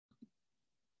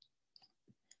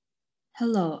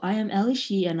Hello, I am Ellie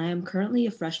Xi, and I am currently a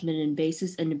freshman in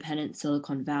Basis Independent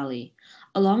Silicon Valley.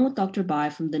 Along with Dr. Bai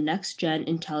from the Next Gen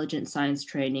Intelligent Science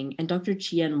Training and Dr.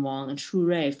 Qian Wang and Shu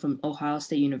Rui from Ohio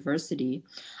State University,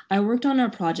 I worked on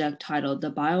our project titled The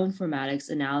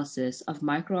Bioinformatics Analysis of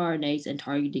microRNAs and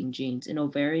Targeting Genes in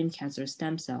Ovarian Cancer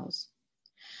Stem Cells.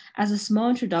 As a small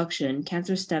introduction,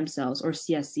 cancer stem cells, or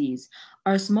CSCs,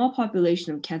 are a small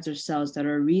population of cancer cells that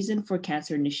are a reason for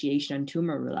cancer initiation and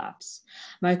tumor relapse.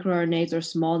 MicroRNAs are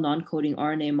small non-coding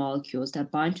RNA molecules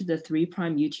that bind to the 3'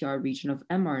 UTR region of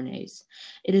mRNAs.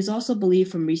 It is also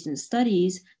believed from recent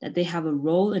studies that they have a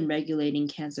role in regulating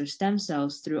cancer stem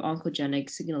cells through oncogenic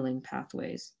signaling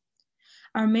pathways.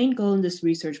 Our main goal in this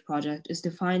research project is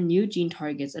to find new gene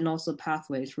targets and also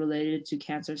pathways related to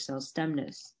cancer cell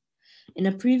stemness. In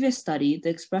a previous study, the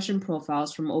expression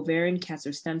profiles from ovarian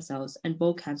cancer stem cells and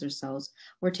bone cancer cells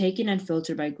were taken and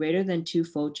filtered by greater than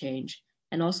 2-fold change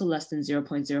and also less than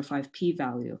 0.05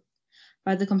 p-value.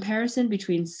 By the comparison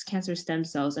between cancer stem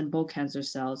cells and bone cancer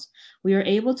cells, we are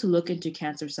able to look into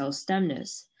cancer cell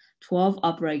stemness. 12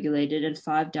 upregulated and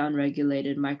 5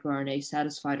 downregulated microRNA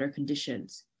satisfied our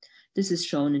conditions. This is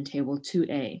shown in Table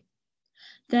 2A.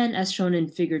 Then, as shown in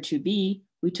Figure 2B,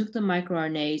 we took the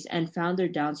microRNAs and found their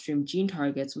downstream gene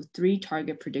targets with 3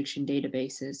 target prediction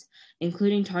databases,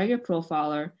 including Target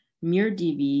Profiler,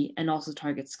 miRDB, and also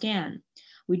Target Scan.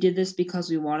 We did this because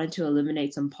we wanted to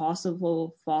eliminate some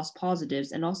possible false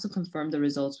positives and also confirm the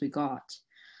results we got.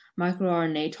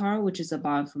 microRNATAR, which is a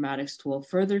bioinformatics tool,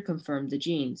 further confirmed the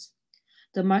genes.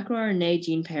 The microRNA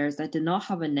gene pairs that did not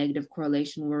have a negative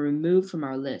correlation were removed from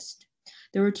our list.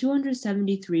 There were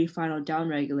 273 final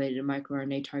downregulated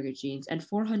microRNA target genes and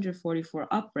 444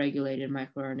 upregulated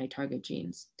microRNA target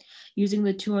genes. Using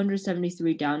the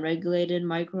 273 downregulated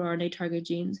microRNA target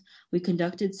genes, we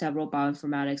conducted several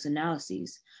bioinformatics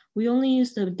analyses. We only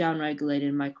used the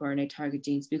downregulated microRNA target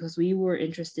genes because we were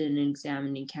interested in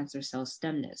examining cancer cell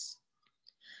stemness.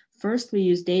 First, we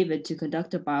used David to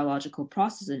conduct a biological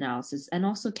process analysis and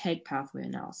also KEGG pathway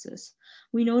analysis.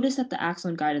 We noticed that the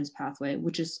axon guidance pathway,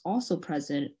 which is also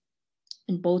present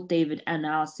in both David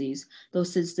analyses, though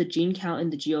since the gene count in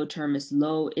the GO term is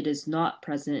low, it is not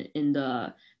present in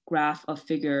the graph of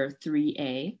Figure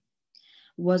 3A,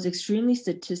 was extremely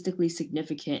statistically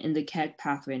significant in the KEGG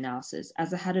pathway analysis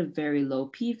as it had a very low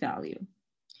p-value.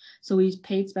 So we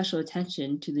paid special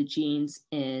attention to the genes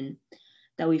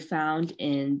that we found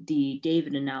in the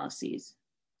David analyses.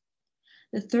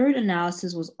 The third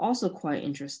analysis was also quite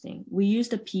interesting. We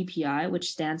used a PPI,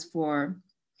 which stands for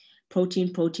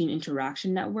Protein-Protein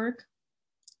Interaction Network,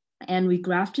 and we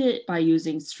graphed it by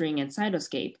using string and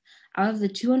cytoscape. Out of the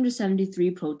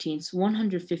 273 proteins,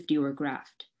 150 were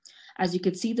graphed. As you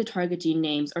could see, the target gene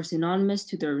names are synonymous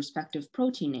to their respective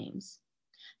protein names.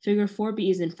 Figure 4B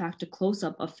is in fact a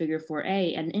close-up of Figure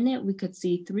 4A, and in it we could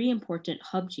see 3 important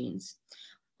hub genes,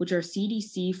 which are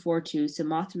CDC42,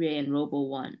 SIMA3A, and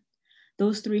ROBO1.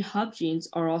 Those 3 hub genes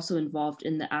are also involved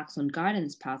in the axon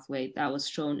guidance pathway that was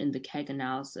shown in the KEGG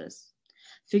analysis.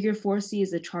 Figure 4C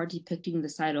is a chart depicting the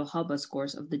cyto-HUBA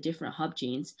scores of the different hub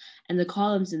genes, and the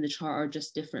columns in the chart are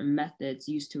just different methods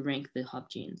used to rank the hub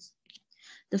genes.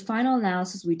 The final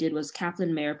analysis we did was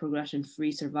Kaplan-Meier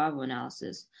progression-free survival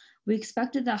analysis. We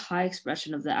expected that high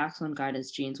expression of the axon guidance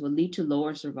genes would lead to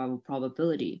lower survival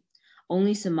probability.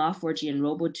 Only SIMA4G and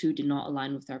ROBO2 did not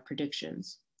align with our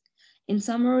predictions. In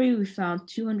summary, we found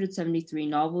 273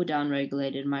 novel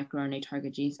downregulated microRNA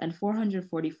target genes and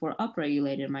 444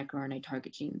 upregulated microRNA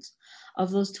target genes.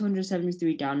 Of those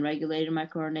 273 downregulated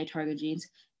microRNA target genes,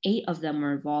 8 of them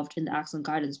were involved in the axon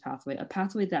guidance pathway, a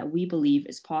pathway that we believe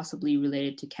is possibly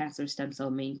related to cancer stem cell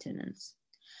maintenance.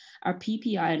 Our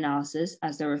PPI analysis,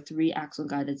 as there were 3 axon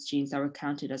guidance genes that were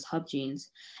counted as hub genes,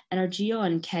 and our GEO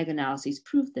and KEGG analyses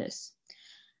proved this.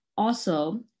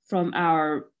 Also, from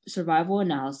our survival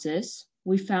analysis,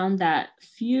 we found that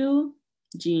few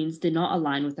genes did not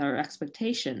align with our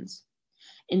expectations.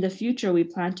 In the future, we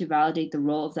plan to validate the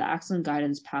role of the axon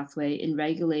guidance pathway in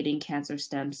regulating cancer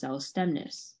stem cell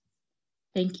stemness.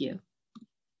 Thank you.